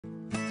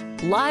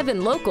Live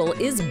and Local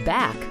is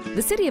back.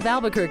 The City of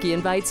Albuquerque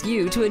invites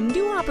you to a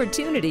new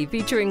opportunity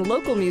featuring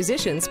local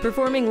musicians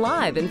performing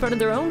live in front of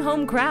their own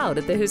home crowd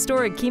at the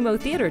historic KiMo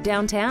Theatre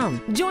downtown.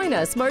 Join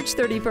us March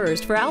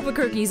 31st for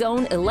Albuquerque's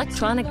own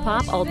electronic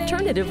pop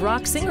alternative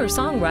rock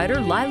singer-songwriter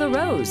Lilah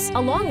Rose,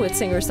 along with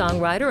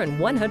singer-songwriter and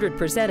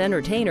 100%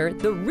 entertainer,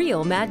 the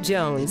real Matt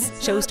Jones.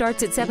 Show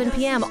starts at 7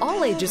 p.m.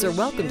 All ages are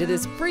welcome to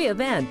this free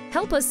event.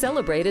 Help us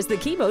celebrate as the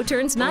KiMo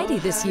turns 90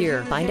 this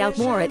year. Find out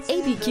more at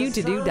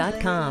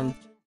abqtodo.com.